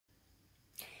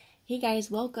Hey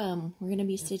guys, welcome. We're going to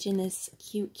be stitching this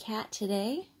cute cat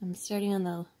today. I'm starting on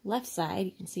the left side.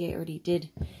 You can see I already did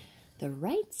the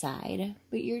right side,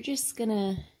 but you're just going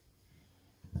to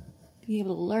be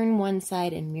able to learn one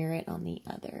side and mirror it on the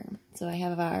other. So I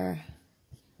have our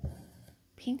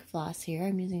pink floss here.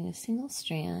 I'm using a single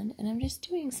strand and I'm just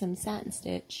doing some satin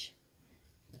stitch.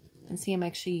 And see, I'm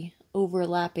actually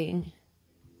overlapping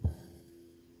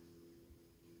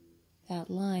that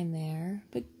line there,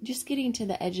 but just getting to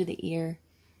the edge of the ear.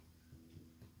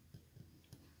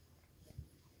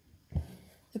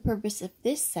 The purpose of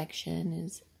this section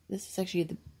is, this is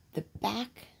actually the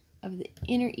back of the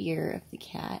inner ear of the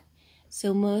cat.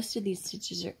 So most of these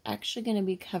stitches are actually going to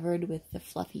be covered with the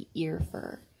fluffy ear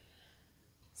fur.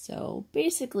 So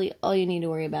basically all you need to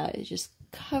worry about is just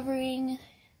covering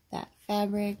that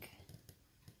fabric .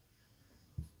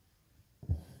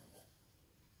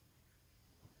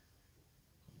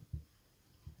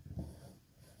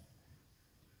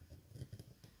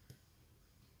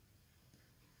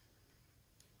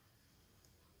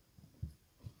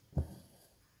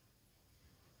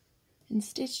 And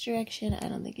stitch direction, I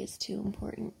don't think is too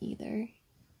important either.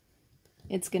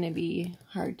 It's going to be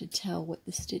hard to tell what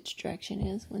the stitch direction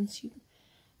is once you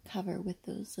cover with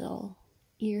those little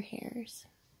ear hairs.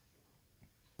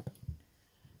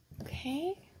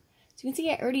 Okay, so you can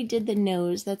see I already did the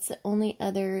nose. That's the only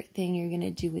other thing you're going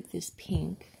to do with this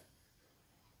pink.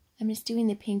 I'm just doing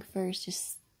the pink first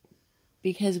just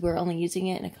because we're only using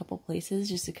it in a couple places,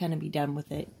 just to kind of be done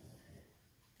with it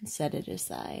and set it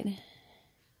aside.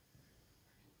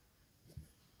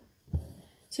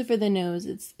 So for the nose,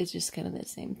 it's just kind of the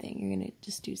same thing. You're going to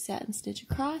just do satin stitch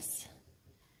across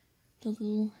the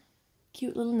little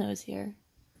cute little nose here.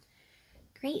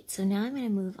 Great, so now I'm going to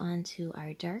move on to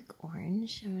our dark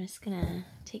orange. I'm just going to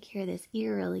take care of this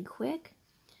ear really quick.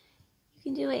 You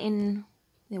can do it in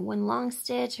one long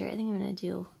stitch, or I think I'm going to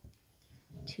do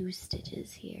 2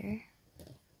 stitches here.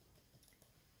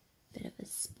 Bit of a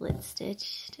split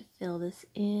stitch to fill this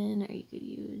in, or you could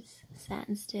use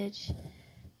satin stitch.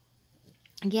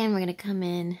 Again, we're going to come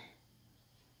in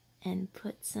and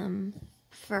put some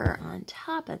fur on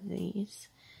top of these,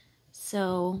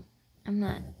 so I'm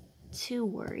not too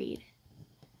worried.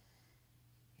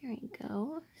 Here we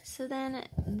go. So then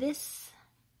this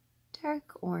dark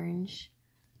orange,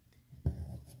 we're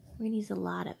going to use a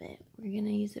lot of it. We're going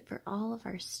to use it for all of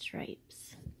our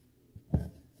stripes.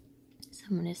 So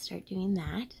I'm going to start doing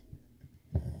that.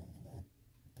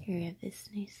 Here we have this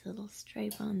nice little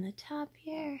stripe on the top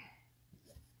here.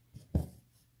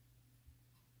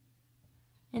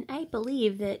 And I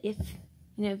believe that if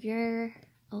you're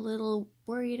a little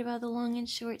worried about the long and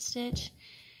short stitch,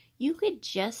 you could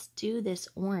just do this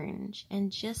orange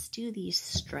and just do these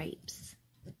stripes.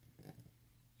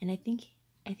 And I think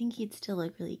he'd still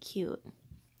look really cute.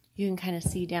 You can kind of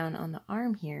see down on the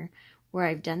arm here where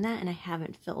I've done that and I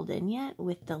haven't filled in yet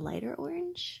with the lighter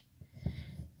orange.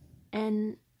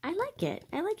 And I like it.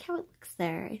 I like how it looks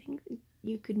there. I think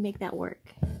you could make that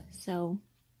work. So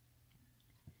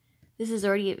this is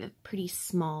already a pretty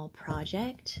small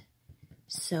project,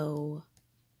 so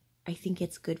I think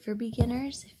it's good for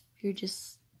beginners if you're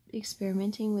just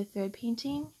experimenting with thread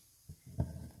painting. You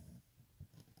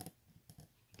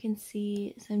can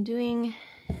see, so I'm doing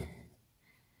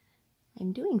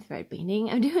thread painting.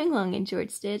 I'm doing long and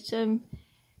short stitch. I'm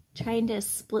trying to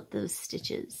split those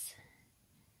stitches.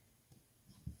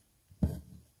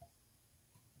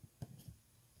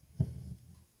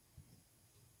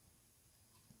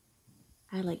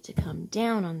 I like to come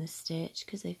down on the stitch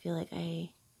because I feel like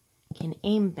I can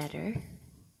aim better.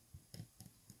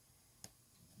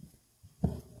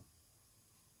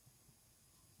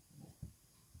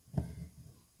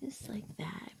 Just like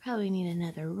that. I probably need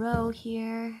another row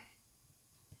here.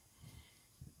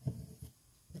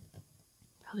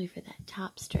 Probably for that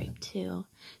top stripe too.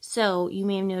 So you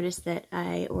may have noticed that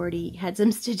I already had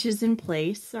some stitches in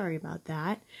place. Sorry about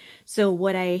that. So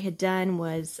what I had done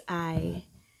was I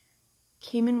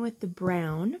came in with the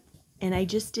brown and I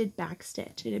just did back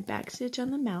stitch. I did back stitch on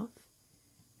the mouth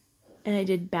and I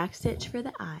did back stitch for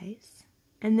the eyes,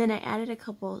 and then I added a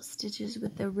couple stitches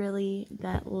with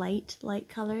that light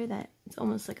color that it's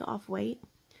almost like off-white.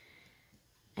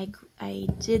 I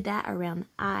did that around the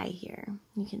eye here.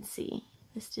 You can see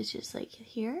the stitches like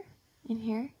here and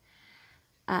here,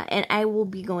 and I will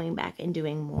be going back and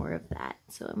doing more of that.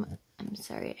 So I'm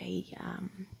sorry.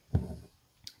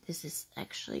 This is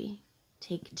actually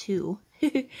take 2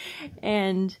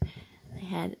 and I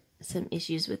had some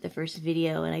issues with the first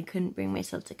video and I couldn't bring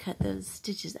myself to cut those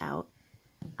stitches out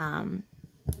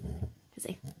because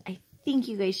I think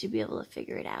you guys should be able to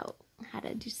figure it out how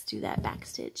to just do that back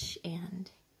stitch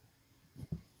and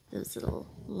those little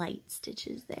light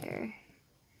stitches there.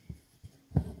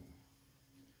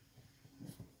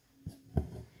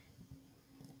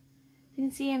 You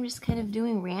can see I'm just kind of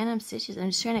doing random stitches. I'm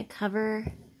just trying to cover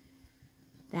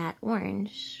that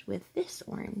orange with this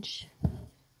orange.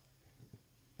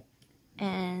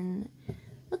 And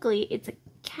luckily it's a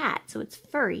cat, so it's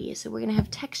furry, so we're gonna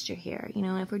have texture here. You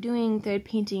know, if we're doing thread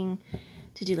painting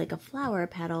to do like a flower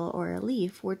petal or a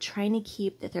leaf, we're trying to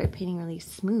keep the thread painting really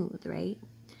smooth, right?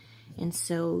 And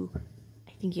so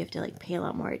I think you have to like pay a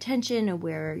lot more attention to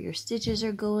where your stitches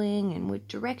are going and what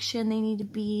direction they need to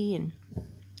be, and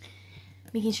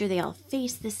making sure they all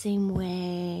face the same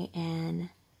way. And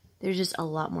there's just a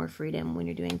lot more freedom when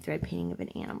you're doing thread painting of an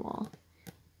animal.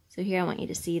 So here I want you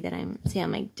to see that I'm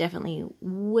like definitely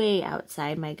way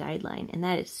outside my guideline, and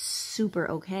that is super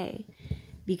okay,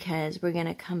 because we're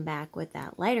gonna come back with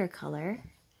that lighter color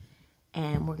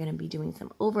and we're gonna be doing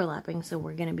some overlapping. So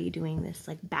we're gonna be doing this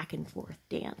like back and forth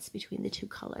dance between the two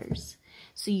colors.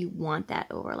 So you want that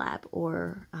overlap,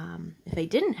 or if I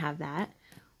didn't have that,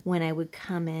 when I would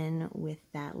come in with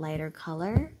that lighter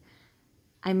color,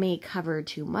 I may cover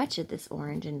too much of this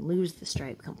orange and lose the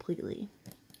stripe completely.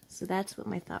 So that's what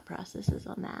my thought process is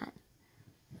on that.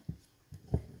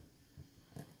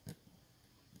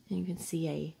 And you can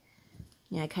see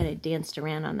I kind of danced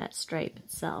around on that stripe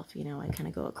itself. You know, I kind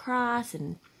of go across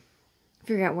and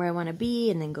figure out where I want to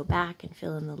be, and then go back and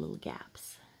fill in the little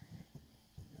gaps.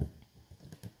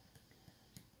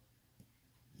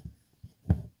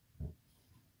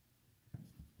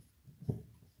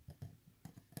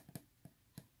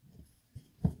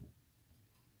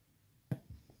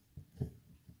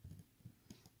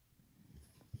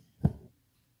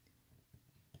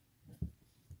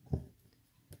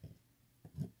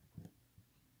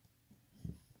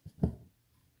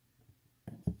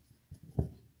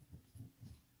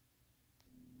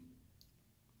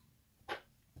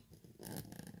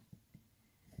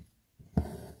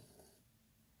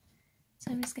 So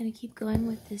I'm just going to keep going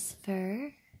with this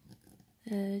fur,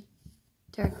 the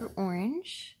darker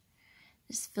orange,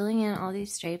 just filling in all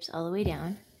these stripes all the way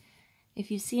down.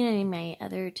 If you've seen any of my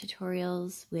other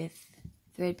tutorials with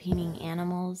thread painting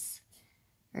animals,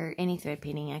 or any thread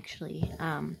painting actually,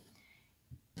 you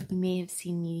may have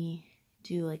seen me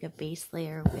do like a base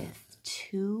layer with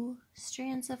 2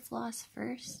 strands of floss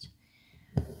first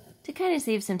to kind of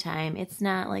save some time. It's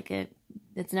not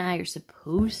how you're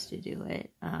supposed to do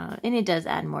it, and it does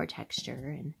add more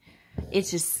texture, and it's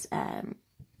just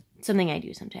something I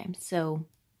do sometimes. So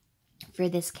for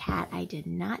this cat, I did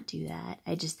not do that.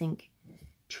 I just think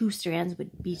 2 strands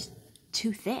would be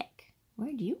too thick.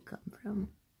 Where do you come from?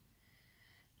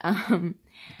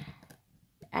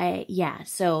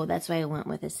 So that's why I went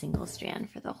with a single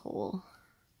strand for the whole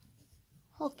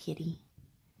kitty.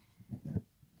 I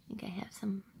think I have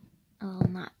a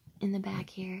little knot in the back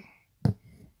here.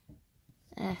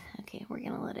 Okay, we're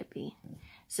gonna let it be.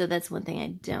 So that's one thing I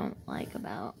don't like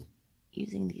about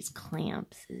using these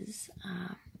clamps is,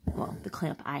 well, the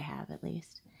clamp I have at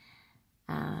least.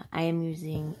 I am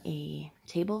using a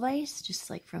table vise, just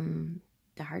like from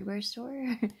the hardware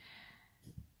store.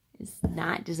 It's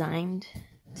not designed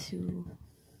to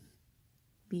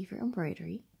be for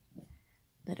embroidery,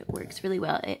 but it works really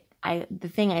well. The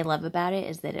thing I love about it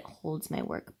is that it holds my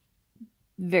work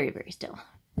very, very still.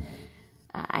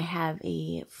 I have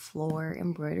a floor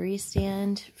embroidery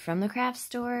stand from the craft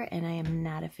store, and I am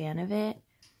not a fan of it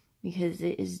because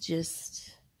it is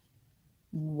just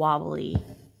wobbly.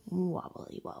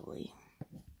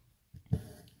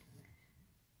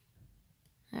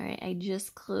 Alright, I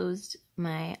just closed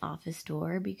my office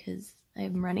door because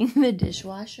I'm running the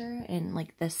dishwasher, and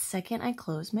like the second I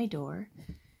close my door,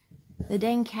 the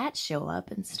dang cats show up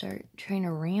and start trying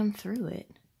to ram through it.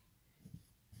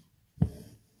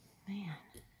 Man.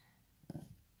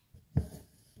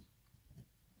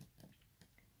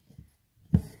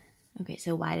 Okay,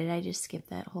 so why did I just skip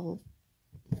that whole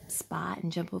spot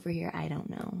and jump over here? I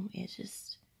don't know. It's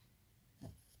just,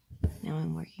 now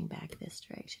I'm working back this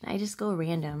direction. I just go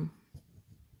random.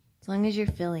 As long as you're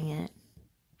filling it.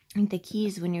 I think the key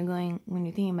is when you're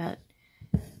thinking about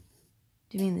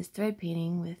doing this thread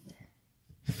painting with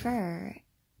fur,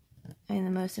 I mean,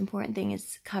 the most important thing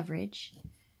is coverage.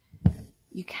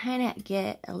 You kind of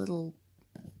get a little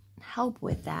help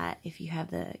with that if you have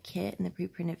the kit and the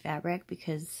pre-printed fabric,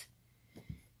 because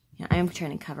I'm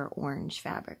trying to cover orange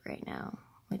fabric right now,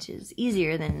 which is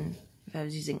easier than if I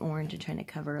was using orange and trying to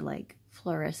cover like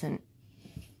fluorescent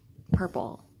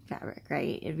purple fabric,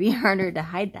 right? It'd be harder to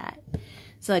hide that.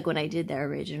 So like when I did the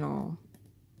original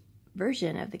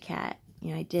version of the cat,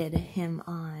 I did him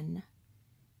on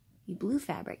the blue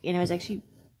fabric, and it was actually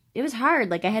it was hard.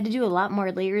 Like I had to do a lot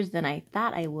more layers than I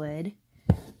thought I would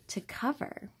to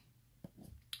cover.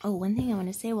 Oh, one thing I want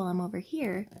to say while I'm over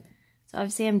here. So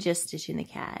obviously I'm just stitching the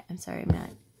cat. I'm sorry, I'm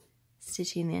not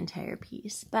stitching the entire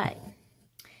piece, but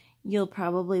you'll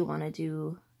probably want to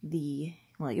do the,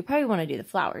 well, you probably want to do the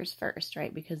flowers first,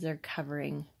 right? Because they're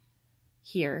covering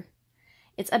here.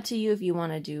 It's up to you if you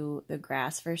want to do the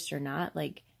grass first or not.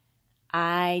 Like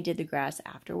I did the grass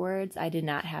afterwards. I did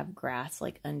not have grass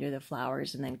like under the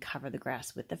flowers and then cover the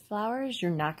grass with the flowers.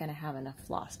 You're not going to have enough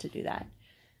floss to do that.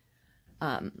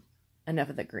 Enough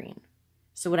of the green.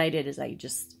 So what I did is I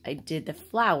did the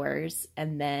flowers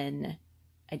and then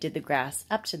I did the grass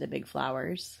up to the big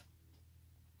flowers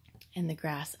and the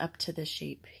grass up to the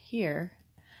shape here.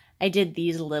 I did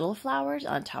these little flowers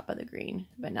on top of the green,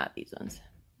 but not these ones,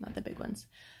 not the big ones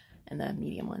and the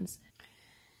medium ones.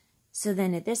 So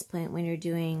then at this point, when you're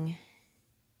doing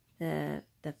the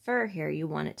fur here, you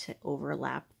want it to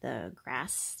overlap the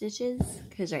grass stitches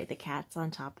because, right, the cat's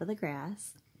on top of the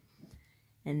grass.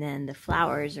 And then the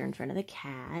flowers are in front of the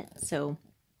cat. So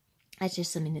that's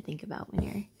just something to think about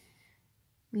when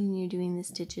you're doing the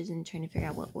stitches and trying to figure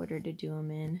out what order to do them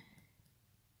in.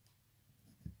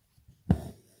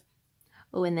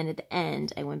 Oh, and then at the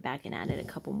end, I went back and added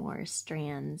a couple more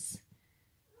strands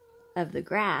of the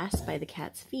grass by the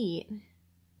cat's feet.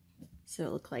 So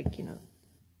it looked like, you know,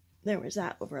 there was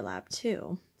that overlap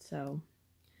too. So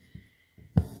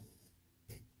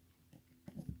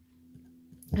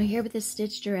now here with the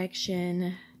stitch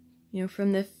direction, you know,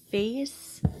 from the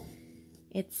face,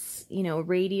 it's, you know,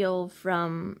 radial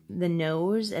from the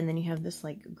nose, and then you have this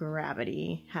like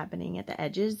gravity happening at the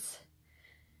edges.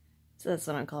 So that's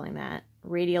what I'm calling that,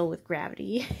 radial with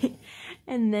gravity.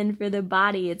 And then for the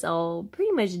body, it's all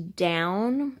pretty much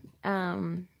down.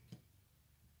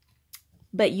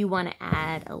 But you want to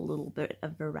add a little bit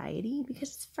of variety because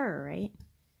it's fur, right?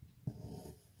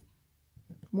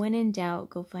 When in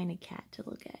doubt, go find a cat to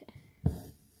look at.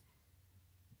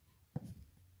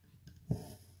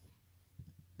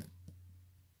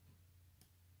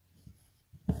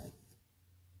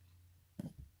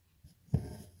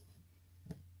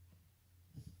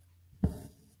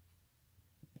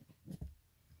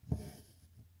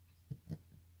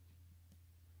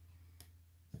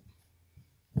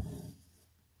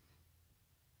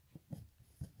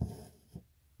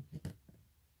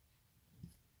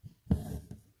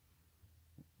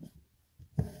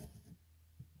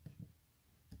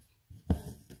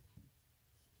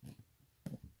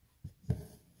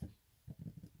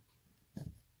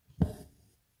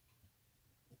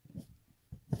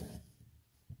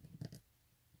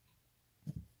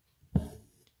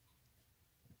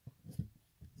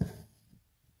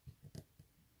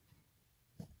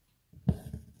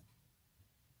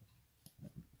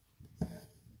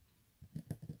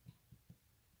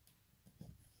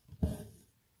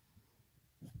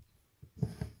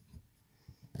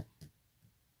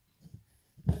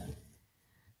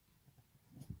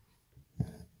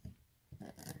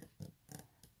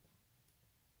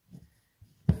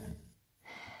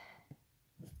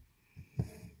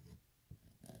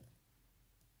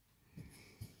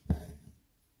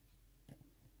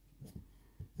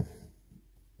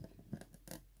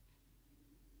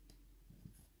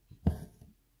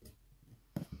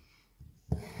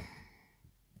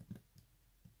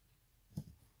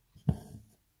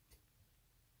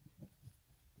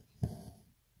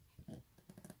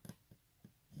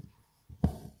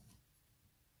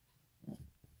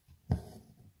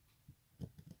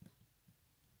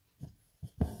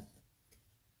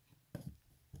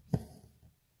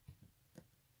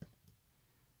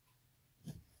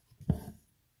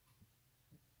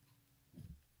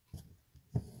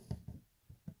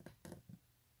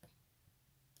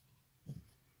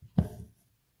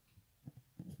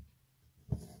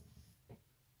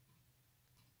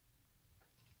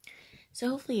 So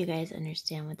hopefully you guys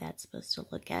understand what that's supposed to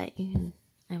look at.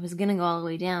 I was going to go all the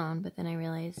way down, but then I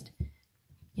realized,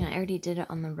 you know, I already did it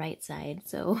on the right side,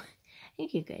 so I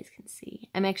think you guys can see.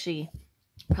 I'm actually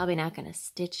probably not going to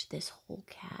stitch this whole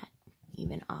cat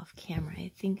even off camera.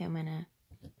 I think I'm going to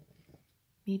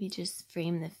maybe just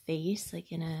frame the face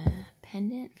like in a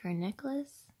pendant for a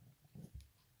necklace.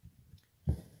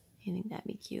 I think that'd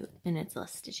be cute, and it's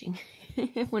less stitching.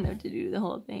 I wouldn't have to do the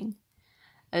whole thing.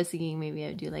 I was thinking maybe I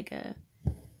would do like a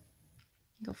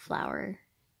flower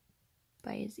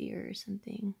by his ear or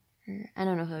something. Or I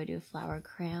don't know if I would do a flower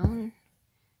crown.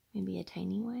 Maybe a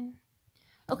tiny one.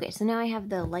 Okay, so now I have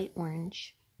the light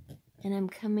orange. And I'm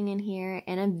coming in here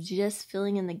and I'm just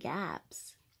filling in the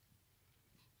gaps.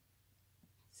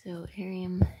 So here I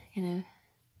am kind of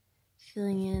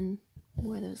filling in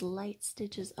where those light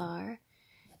stitches are.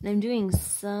 And I'm doing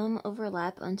some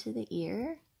overlap onto the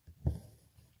ear.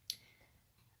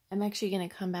 I'm actually going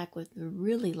to come back with a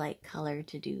really light color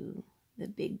to do the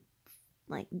big,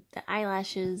 like the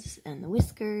eyelashes and the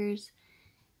whiskers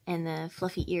and the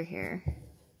fluffy ear hair.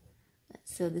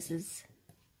 So this is,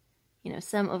 you know,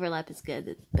 some overlap is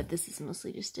good, but this is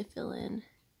mostly just to fill in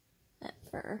that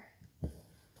fur.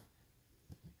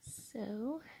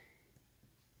 So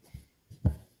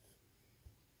let's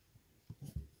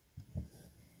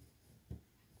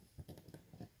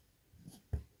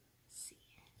see.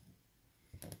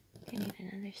 I need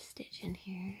another stitch in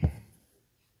here.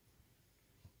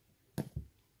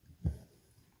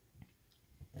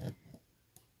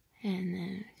 And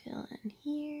then fill in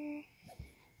here.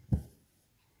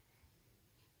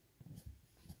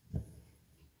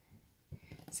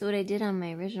 So what I did on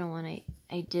my original one,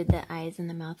 I did the eyes and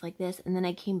the mouth like this, and then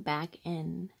I came back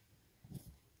and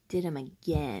did them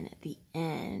again at the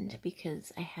end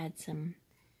because I had some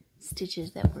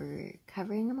stitches that were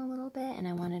covering them a little bit and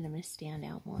I wanted them to stand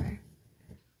out more.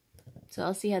 So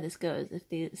I'll see how this goes. If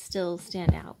they still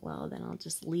stand out well, then I'll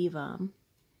just leave them.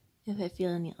 If I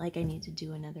feel like I need to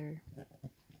do another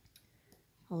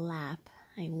lap,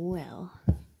 I will.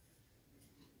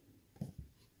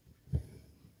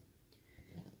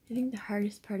 I think the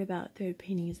hardest part about thread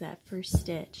painting is that first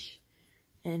stitch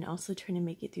and also trying to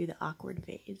make it through the awkward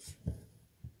phase.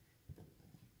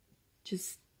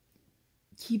 Just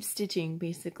keep stitching,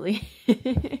 basically.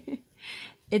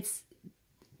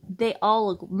 They all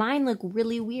look, mine look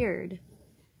really weird.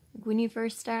 Like when you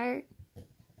first start,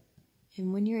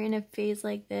 and when you're in a phase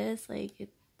like this, like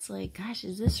it's like, gosh,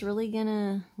 is this really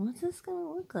gonna, what's this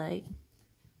gonna look like?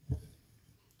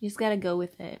 You just gotta go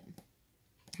with it.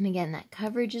 And again, that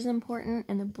coverage is important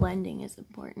and the blending is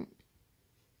important.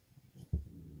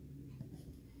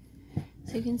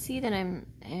 So you can see that I'm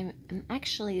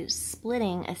actually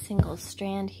splitting a single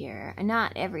strand here.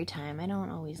 Not every time, I don't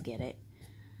always get it.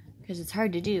 Because it's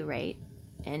hard to do, right?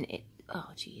 And it, oh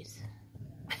geez.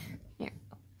 Here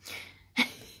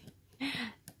we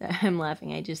go. I'm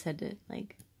laughing, I just had to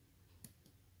like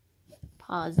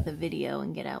pause the video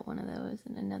and get out one of those,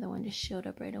 and another one just showed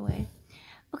up right away.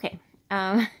 Okay,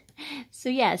 so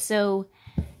yeah, so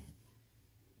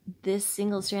this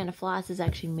single strand of floss is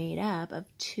actually made up of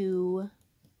two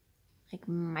like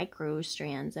micro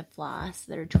strands of floss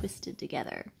that are twisted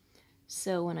together.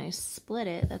 So when I split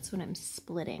it, that's what I'm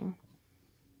splitting.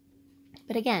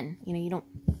 But again, you know,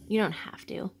 you don't have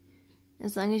to.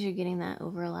 As long as you're getting that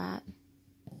overlap.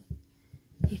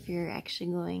 If you're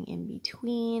actually going in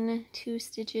between two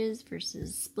stitches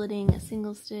versus splitting a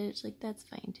single stitch, like that's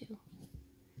fine too.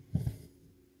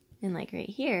 And like right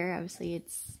here, obviously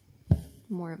it's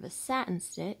more of a satin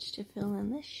stitch to fill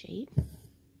in this shape. Let's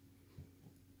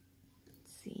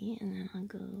see, and then I'll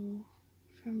go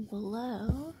from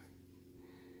below.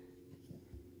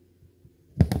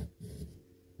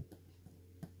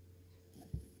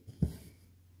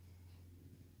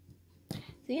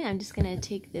 So yeah, I'm just gonna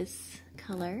take this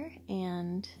color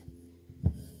and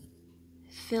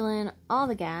fill in all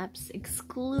the gaps,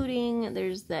 excluding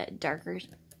there's that darker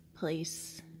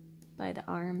place by the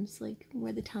arms, like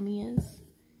where the tummy is.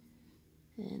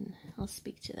 And I'll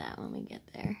speak to that when we get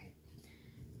there.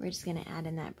 We're just gonna add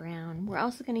in that brown. We're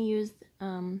also gonna use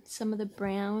some of the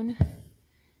brown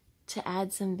to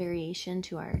add some variation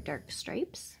to our dark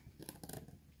stripes.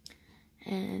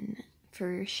 And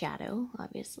for shadow,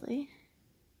 obviously.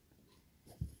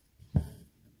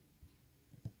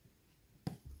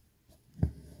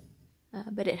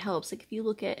 But it helps, like if you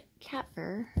look at cat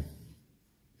fur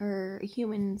or a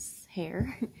human's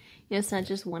hair, you know, it's not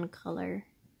just one color.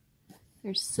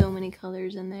 There's so many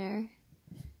colors in there,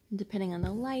 and depending on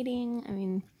the lighting. I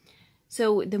mean,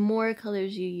 so the more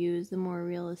colors you use, the more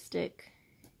realistic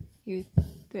your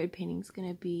thread painting is going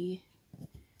to be.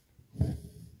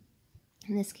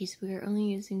 In this case, we are only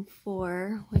using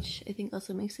 4, which I think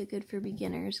also makes it good for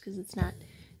beginners because it's not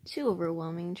too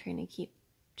overwhelming trying to keep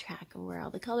track of where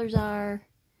all the colors are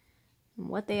and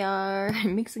what they are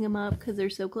and mixing them up because they're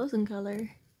so close in color.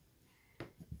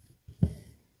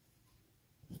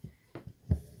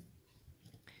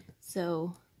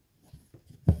 So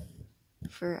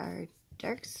for our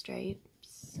dark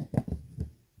stripes,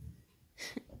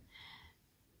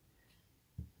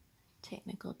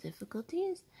 technical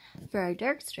difficulties, for our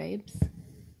dark stripes,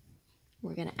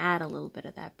 we're going to add a little bit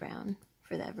of that brown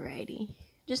for that variety.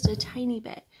 Just a tiny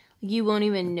bit. You won't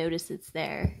even notice it's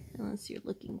there unless you're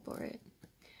looking for it.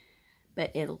 But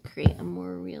it'll create a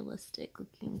more realistic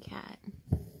looking cat.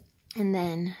 And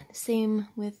then the same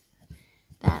with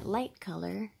that light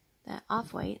color, that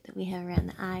off-white that we have around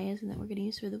the eyes and that we're going to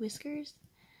use for the whiskers.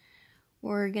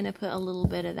 we're gonna put a little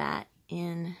bit of that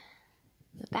in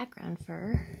the background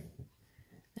fur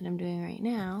that I'm doing right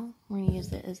now. We're gonna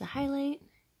use it as a highlight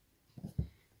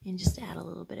and just add a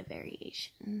little bit of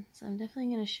variation. So I'm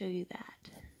definitely gonna show you that.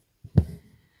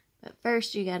 But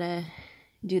first you gotta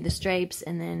do the stripes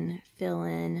and then fill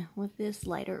in with this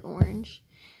lighter orange.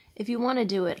 If you want to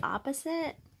do it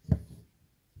opposite,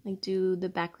 like do the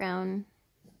background,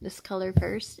 this color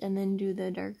first, and then do the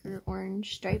darker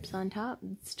orange stripes on top,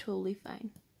 it's totally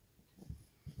fine.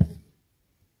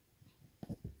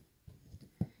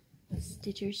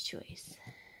 Stitcher's choice.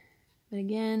 But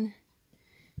again,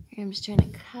 here I'm just trying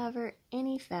to cover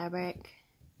any fabric.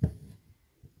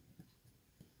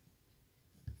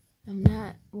 I'm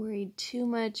not worried too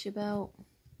much about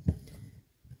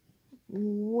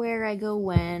where I go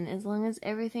when, as long as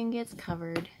everything gets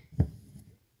covered.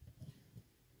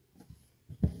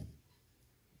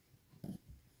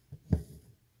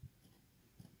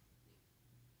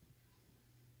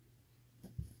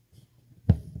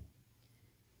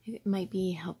 It might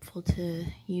be helpful to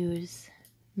use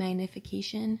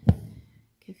magnification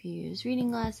if you use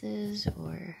reading glasses,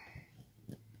 or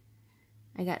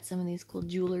I got some of these cool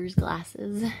jeweler's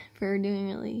glasses for doing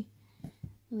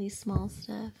really small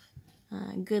stuff.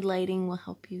 Good lighting will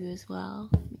help you as well.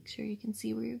 Make sure you can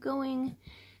see where you're going.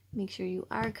 Make sure you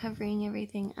are covering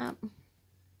everything up.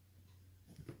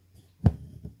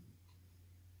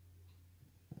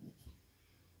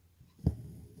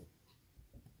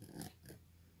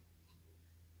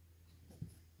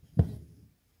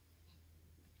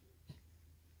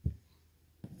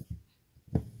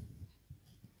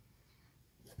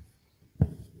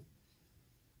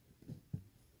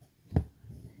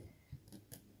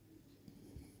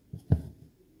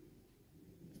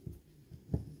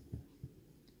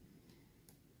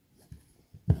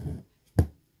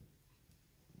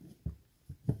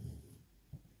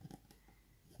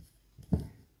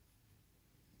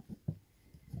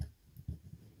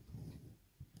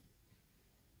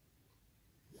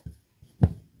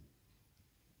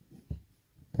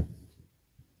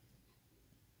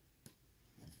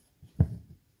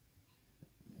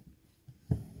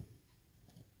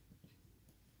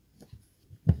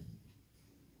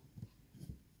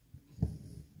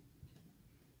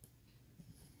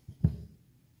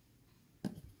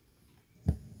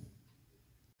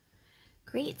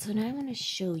 Great, so now I'm going to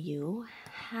show you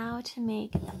how to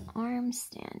make the arms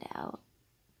stand out.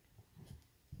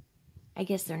 I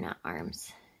guess they're not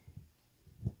arms.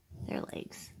 They're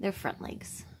legs. They're front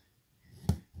legs.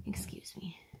 Excuse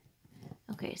me.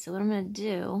 Okay, so what I'm going to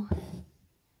do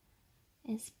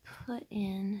is put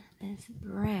in this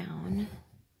brown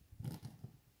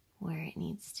where it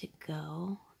needs to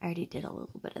go. I already did a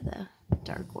little bit of the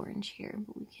dark orange here,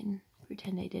 but we can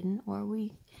pretend I didn't, or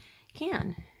we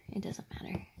can. It doesn't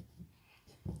matter.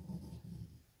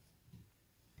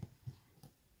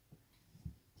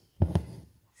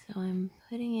 So I'm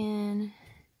putting in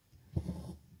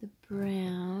the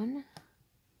brown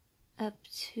up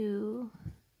to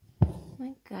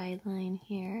my guideline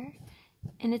here.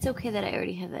 And it's okay that I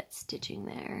already have that stitching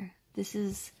there. This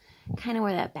is kind of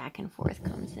where that back and forth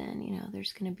comes in. You know,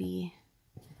 there's going to be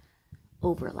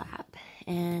overlap.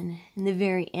 And in the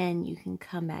very end, you can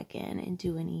come back in and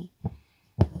do any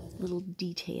little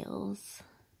details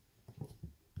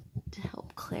to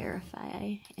help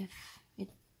clarify if it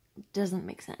doesn't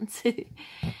make sense.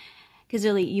 Because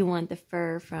really you want the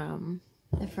fur from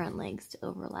the front legs to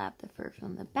overlap the fur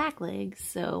from the back legs,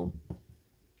 so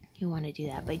you want to do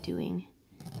that by doing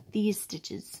these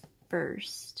stitches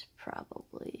first,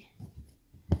 probably.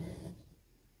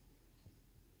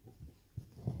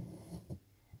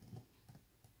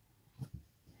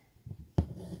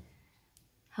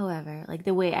 However, like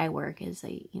the way I work is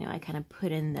I kind of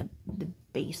put in the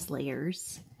base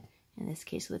layers. In this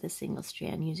case with a single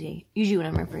strand. Usually when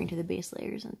I'm referring to the base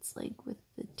layers, it's like with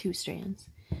the 2 strands.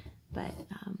 But,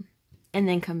 and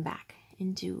then come back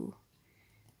and do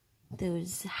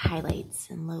those highlights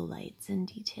and lowlights and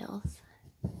details.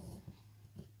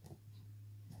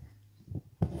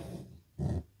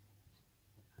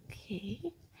 Okay.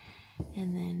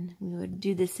 And then we would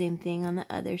do the same thing on the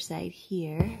other side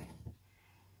here.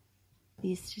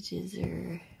 These stitches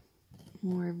are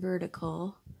more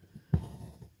vertical.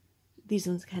 These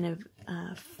ones kind of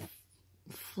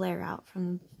flare out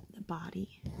from the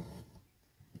body.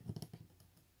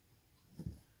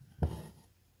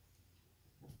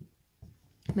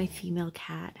 My female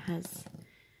cat has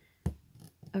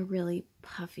a really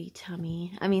puffy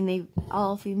tummy. I mean,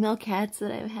 all female cats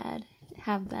that I've had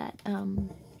have that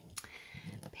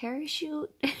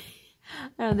parachute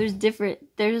Oh, there's different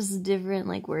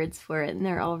like words for it, and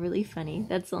they're all really funny.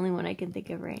 That's the only one I can think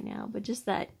of right now. But just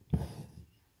that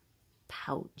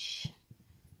pouch.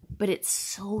 But it's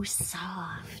so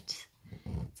soft.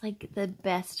 It's like the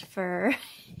best fur.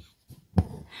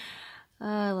 Oh,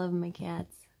 I love my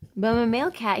cats. But my male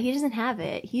cat, he doesn't have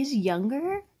it. He's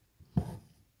younger.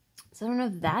 So I don't know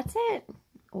if that's it.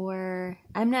 Or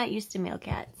I'm not used to male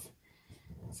cats.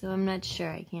 So I'm not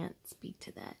sure. I can't speak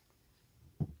to that.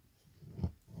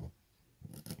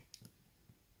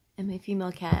 And my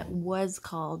female cat was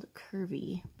called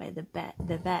Curvy by the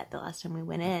vet the last time we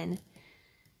went in.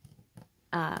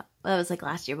 Well, that was like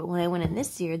last year, but when I went in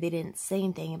this year, they didn't say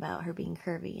anything about her being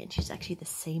curvy, and she's actually the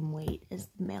same weight as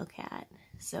the male cat.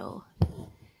 So,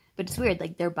 but it's weird,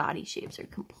 like their body shapes are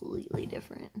completely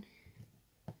different.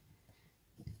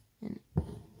 And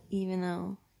even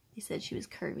though they said she was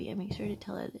curvy, I make sure to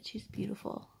tell her that she's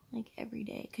beautiful, like every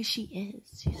day, because she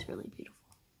is. She's really beautiful.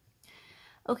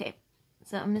 Okay,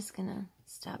 so I'm just gonna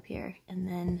stop here and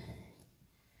then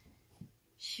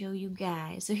show you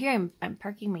guys. So here I'm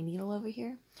parking my needle over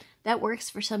here. That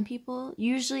works for some people.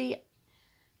 Usually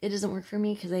it doesn't work for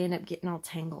me because I end up getting all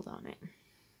tangled on it.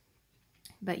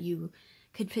 But you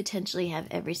could potentially have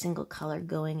every single color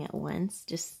going at once,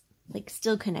 just like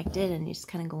still connected and just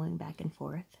kind of going back and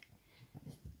forth.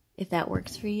 If that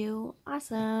works for you,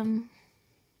 awesome.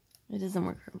 It doesn't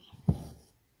work for me.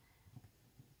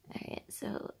 Alright,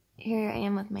 so here I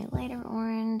am with my lighter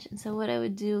orange. And so what I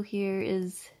would do here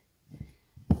is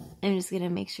I'm just going to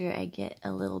make sure I get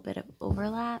a little bit of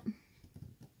overlap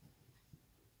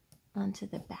onto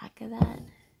the back of that.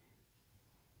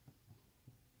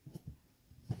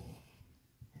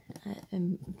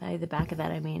 And by the back of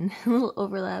that, I mean a little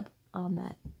overlap on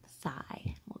that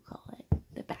thigh, we'll call it,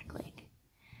 the back leg.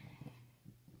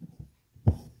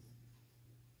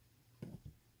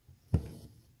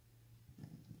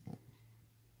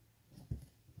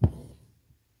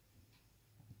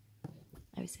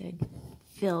 Obviously, I'd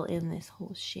fill in this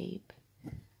whole shape.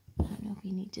 I don't know if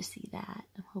you need to see that.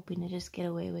 I'm hoping to just get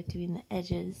away with doing the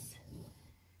edges.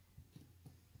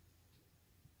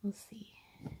 We'll see.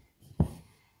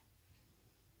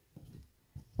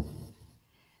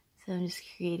 So I'm just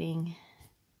creating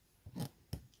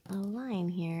a line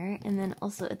here, and then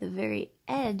also at the very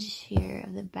edge here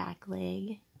of the back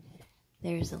leg,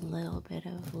 there's a little bit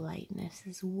of lightness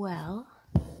as well.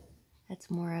 That's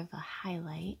more of a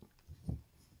highlight.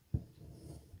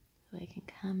 So I can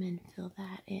come and fill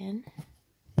that in.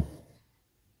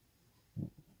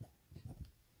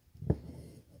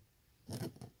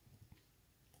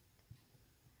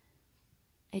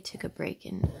 I took a break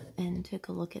and took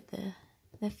a look at the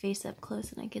face up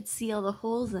close, and I could see all the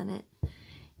holes in it.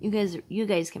 You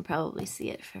guys can probably see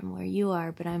it from where you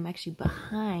are, but I'm actually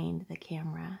behind the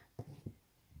camera.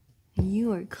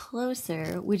 You are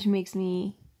closer, which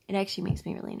it actually makes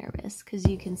me really nervous because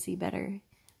you can see better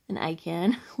than I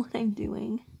can what I'm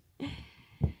doing.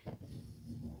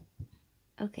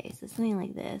 Okay, so something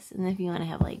like this, and if you want to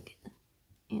have like,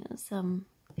 some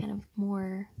kind of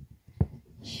more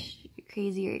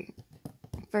crazier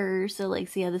fur, so like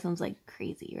see how this one's like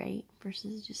crazy, right?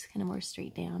 Versus just kind of more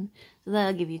straight down. So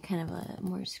that'll give you kind of a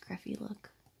more scruffy look.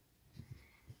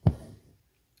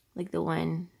 Like the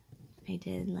one I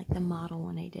did, like the model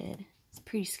one I did. It's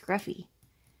pretty scruffy.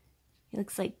 He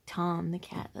looks like Tom, the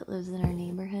cat that lives in our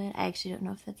neighborhood. I actually don't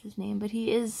know if that's his name, but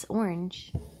he is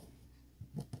orange. And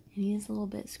he is a little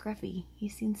bit scruffy.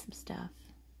 He's seen some stuff.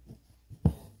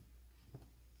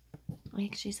 I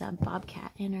actually saw a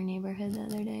bobcat in our neighborhood the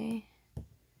other day.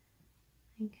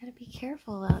 You gotta be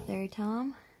careful out there,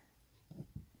 Tom.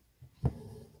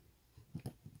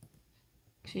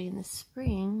 Actually, in the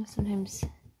spring, sometimes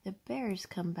the bears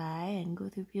come by and go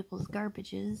through people's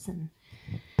garbages and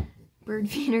bird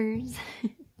feeders,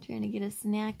 trying to get a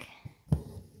snack.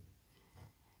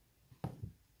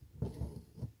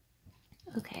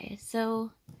 Okay,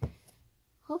 so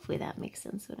hopefully that makes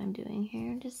sense what I'm doing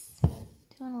here. Just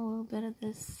doing a little bit of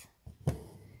this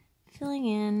filling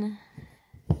in.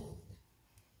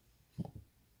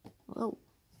 Whoa.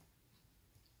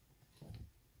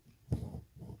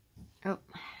 Oh.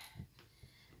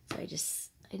 So I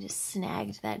just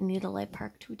snagged that needle I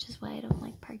parked, which is why I don't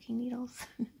like parking needles.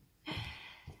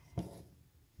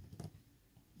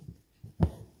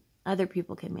 Other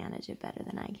people can manage it better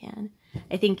than I can.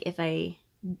 I think if I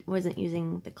wasn't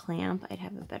using the clamp, I'd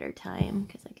have a better time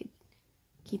because I could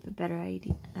keep a better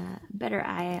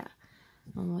eye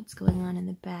on what's going on in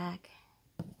the back.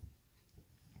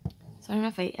 So I don't know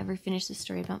if I ever finished the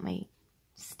story about my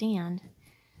stand.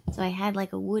 So I had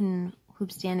like a wooden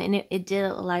hoop stand, and it did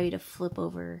allow you to flip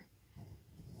over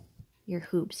your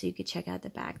hoop so you could check out the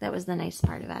back. That was the nice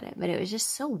part about it, but it was just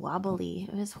so wobbly.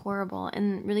 It was horrible,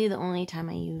 and really the only time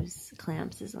I use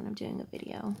clamps is when I'm doing a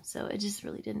video, so it just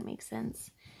really didn't make sense.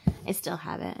 I still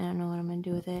have it. I don't know what I'm gonna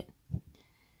do with it,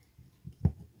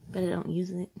 but I don't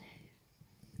use it.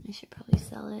 I should probably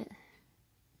sell it.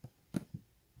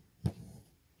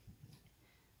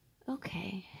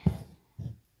 Okay,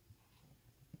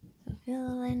 so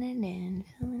filling it in,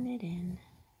 filling it in.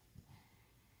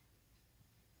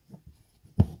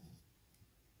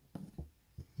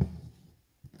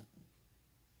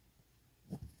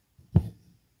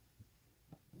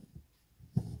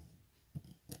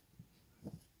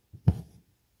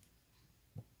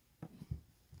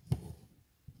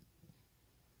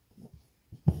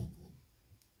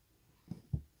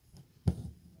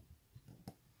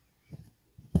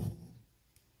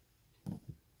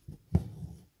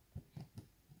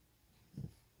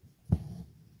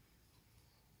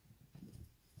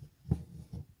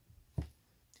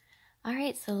 All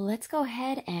right, so let's go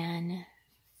ahead and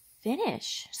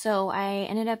finish. So I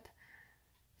ended up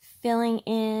filling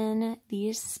in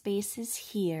these spaces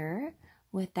here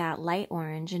with that light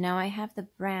orange, and now I have the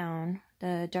brown,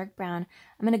 the dark brown.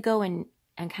 I'm gonna go and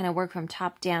kind of work from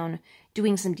top down,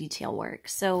 doing some detail work.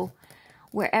 So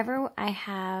wherever I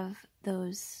have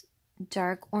those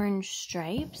dark orange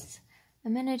stripes,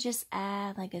 I'm gonna just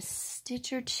add like a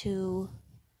stitch or two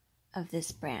of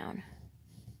this brown,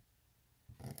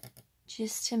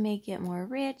 just to make it more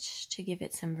rich, to give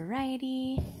it some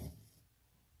variety.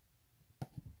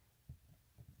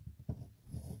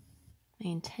 My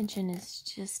intention is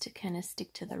just to kind of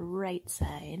stick to the right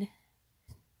side.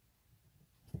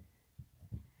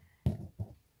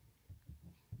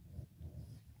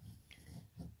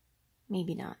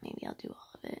 Maybe not, maybe I'll do all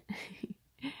of it.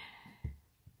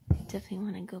 I definitely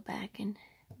want to go back and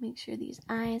make sure these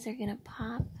eyes are gonna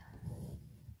pop.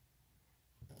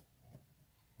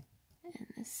 And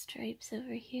the stripes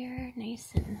over here,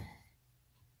 nice and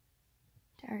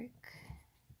dark.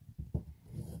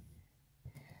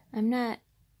 I'm not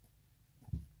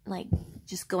like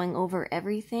just going over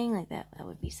everything like that. That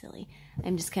would be silly.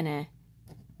 I'm just kind of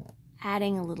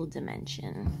adding a little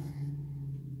dimension.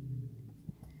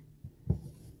 I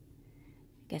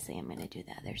guess I am going to do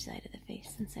the other side of the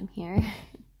face since I'm here.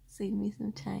 Save me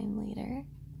some time later.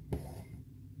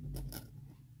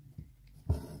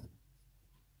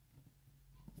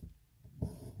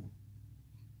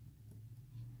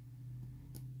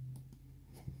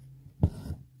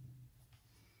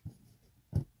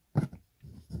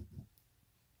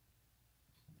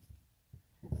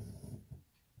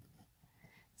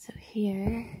 So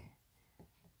here,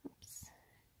 oops,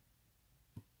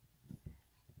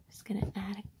 just gonna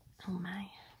add oh my,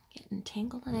 getting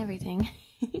tangled on everything.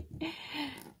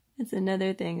 That's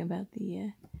another thing about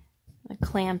the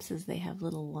clamps, is they have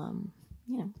little,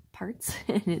 you know, parts,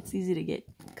 and it's easy to get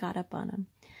caught up on them.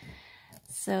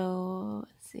 So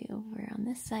let's see, over on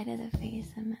this side of the face,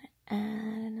 I'm gonna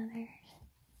add another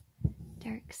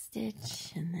dark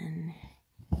stitch, and then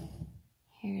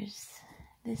here's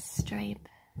this stripe.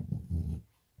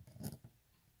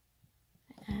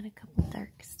 Add a couple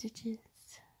dark stitches.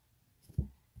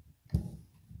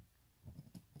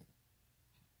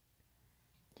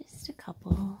 Just a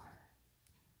couple.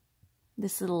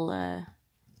 This little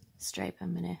stripe, I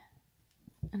don't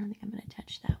think I'm gonna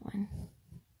touch that one.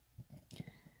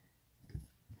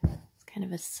 It's kind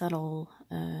of a subtle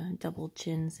double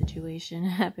chin situation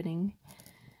happening.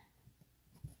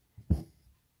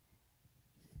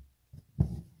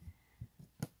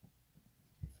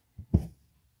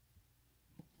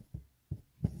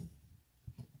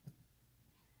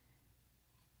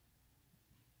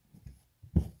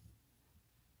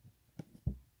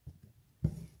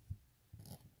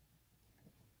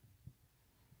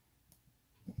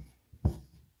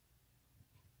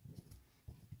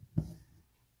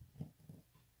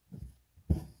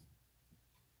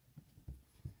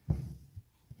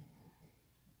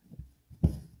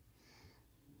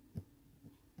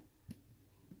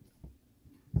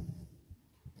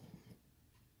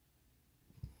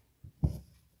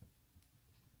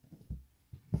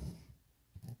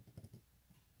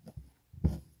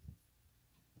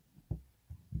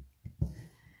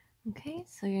 Okay,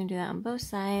 so you're going to do that on both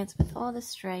sides with all the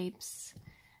stripes.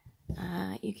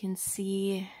 You can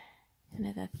see kind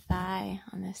of the thigh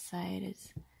on this side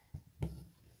is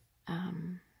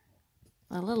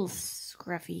a little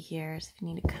scruffy here, so if you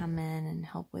need to come in and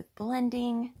help with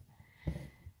blending,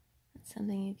 that's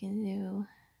something you can do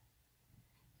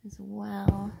as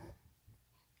well.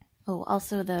 Oh,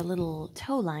 also the little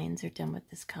toe lines are done with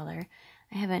this color.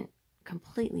 I haven't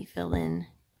completely filled in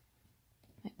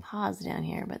my paws down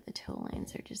here, but the toe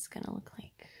lines are just gonna look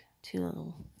like two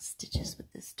little stitches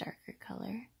with this darker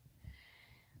color.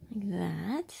 Like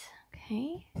that.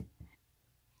 Okay.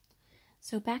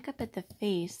 So back up at the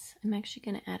face, I'm actually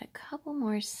gonna add a couple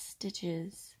more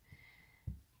stitches.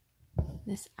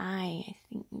 This eye, I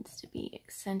think, needs to be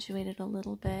accentuated a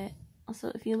little bit.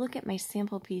 Also, if you look at my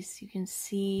sample piece, you can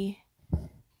see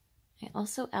I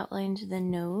also outlined the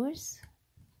nose.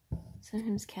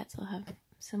 Sometimes cats will have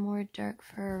some more dark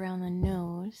fur around the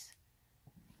nose.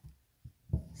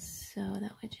 So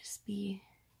that would just be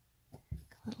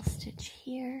a little stitch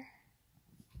here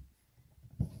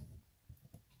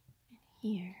and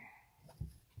here.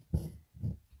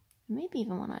 Maybe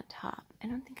even one on top. I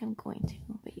don't think I'm going to,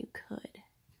 but you could.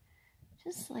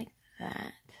 Just like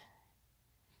that.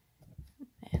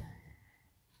 Then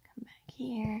come back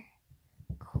here.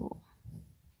 Cool.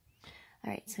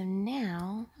 Alright, so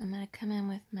now I'm going to come in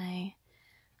with my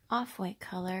off-white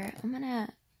color. I'm going to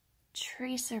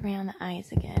trace around the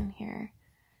eyes again here.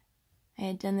 I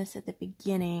had done this at the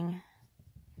beginning,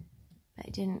 but I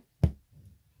didn't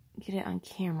get it on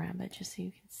camera, but just so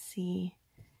you can see,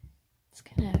 it's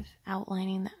kind of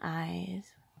outlining the eyes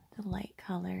with the light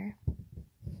color.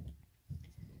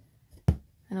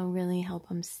 It'll really help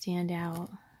them stand out.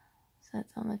 So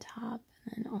that's on the top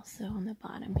and then also on the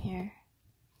bottom here.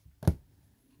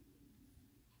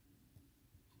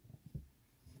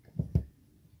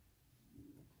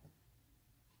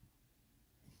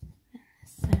 And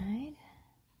this side.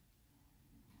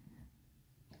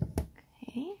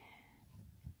 Okay.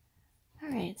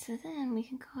 Alright, so then we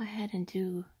can go ahead and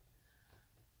do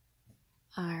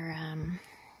our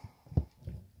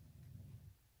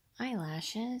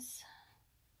eyelashes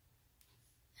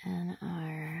and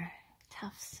our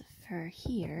tufts of fur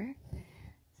here. So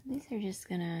these are just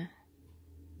gonna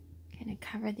kind of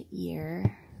cover the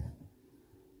ear,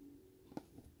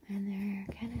 and they're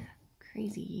kind of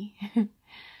crazy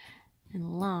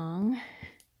and long.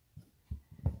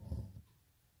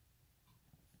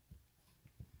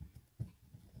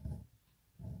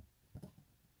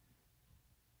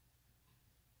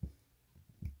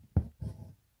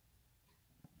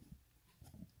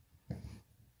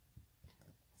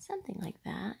 Something like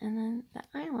that. And then the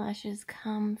eyelashes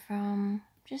come from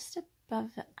just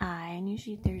above the eye, and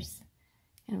usually there's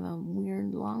kind of a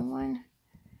weird long one.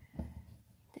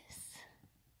 This.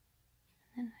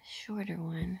 And then a shorter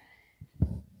one.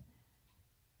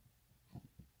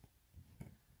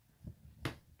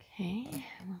 Okay,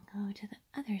 we'll go to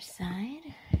the other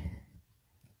side.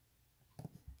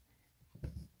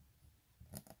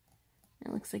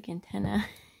 It looks like antenna.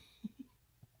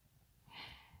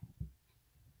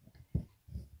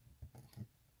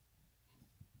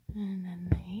 And then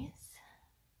nice.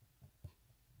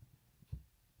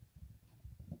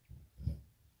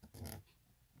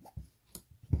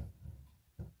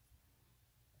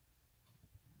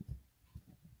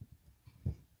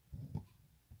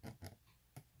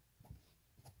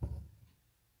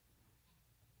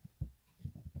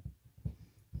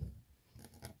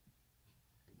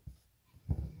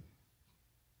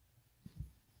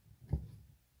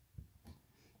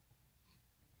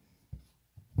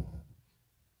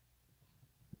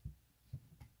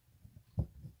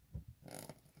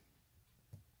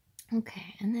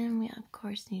 Okay, and then we of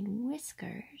course need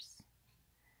whiskers.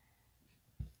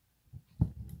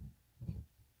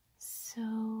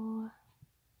 So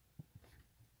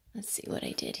let's see what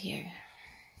I did here.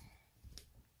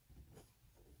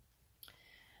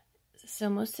 So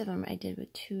most of them I did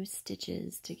with 2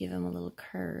 stitches to give them a little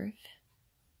curve.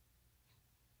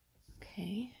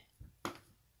 Okay.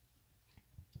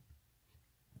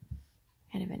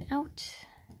 Kind of an out,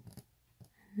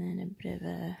 and then a bit of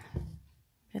that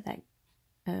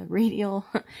radial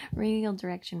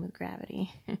direction with gravity.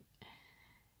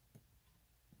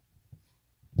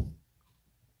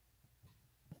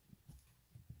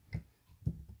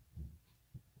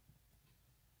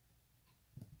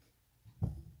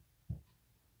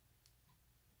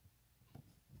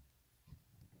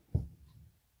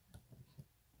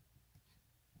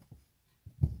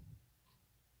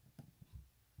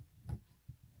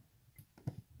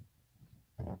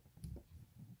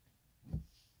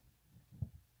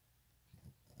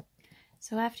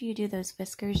 So after you do those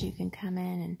whiskers, you can come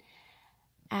in and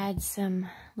add some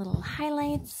little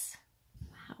highlights.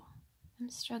 Wow, I'm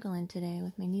struggling today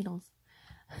with my needles.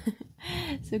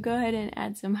 So go ahead and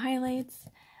add some highlights.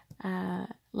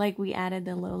 Like we added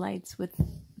the lowlights with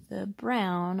the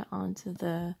brown onto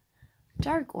the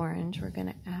dark orange, we're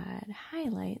going to add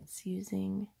highlights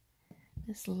using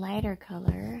this lighter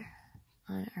color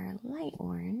on our light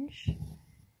orange.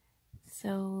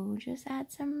 So just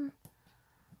add some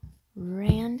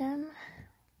random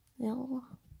little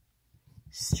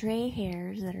stray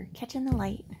hairs that are catching the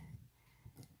light.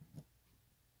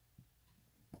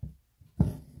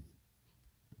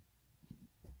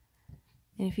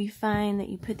 And if you find that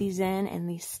you put these in and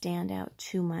they stand out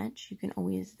too much, you can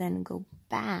always then go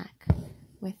back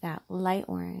with that light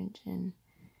orange and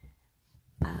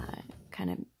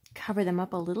kind of cover them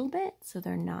up a little bit so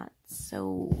they're not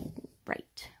so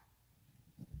bright.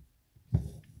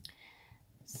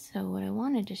 So what I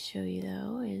wanted to show you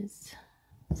though is,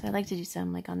 so I like to do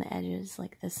some like on the edges,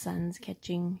 like the sun's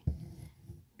catching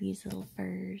these little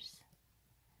furs.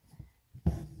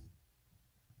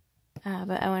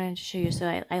 But I wanted to show you,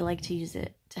 so I like to use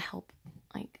it to help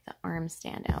like the arm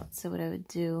stand out. So what I would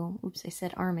do, oops, I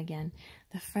said arm again,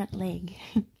 the front leg.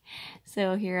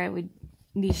 So here I would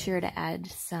be sure to add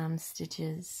some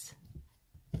stitches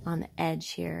on the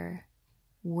edge here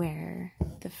where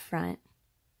the front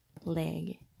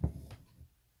leg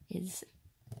is,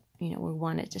 you know, we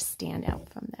want it to stand out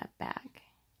from that back,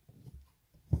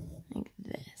 like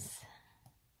this.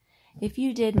 If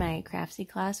you did my Craftsy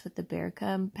class with the bear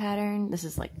cub pattern, this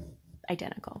is like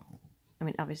identical. I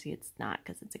mean, obviously it's not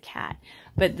because it's a cat,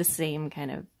 but the same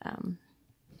kind of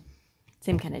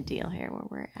deal here where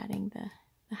we're adding the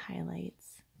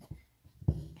highlights,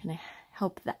 kind of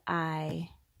help the eye,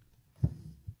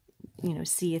 you know,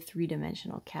 see a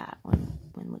three-dimensional cat when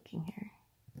looking here.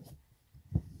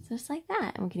 So just like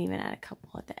that, and we can even add a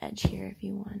couple at the edge here if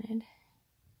you wanted.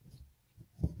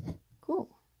 Cool.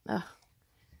 Ugh.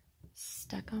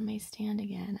 Stuck on my stand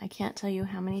again. I can't tell you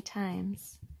how many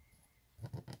times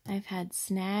I've had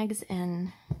snags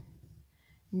and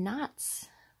knots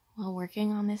while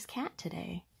working on this cat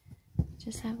today.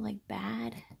 Just have like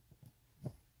bad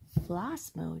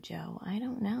floss mojo. I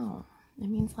don't know. It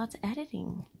means lots of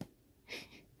editing.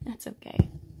 That's okay.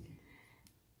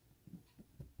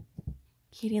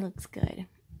 Kitty looks good.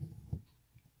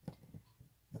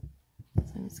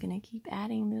 So I'm just gonna keep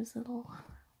adding those little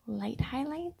light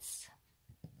highlights.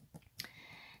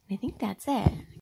 I think that's it.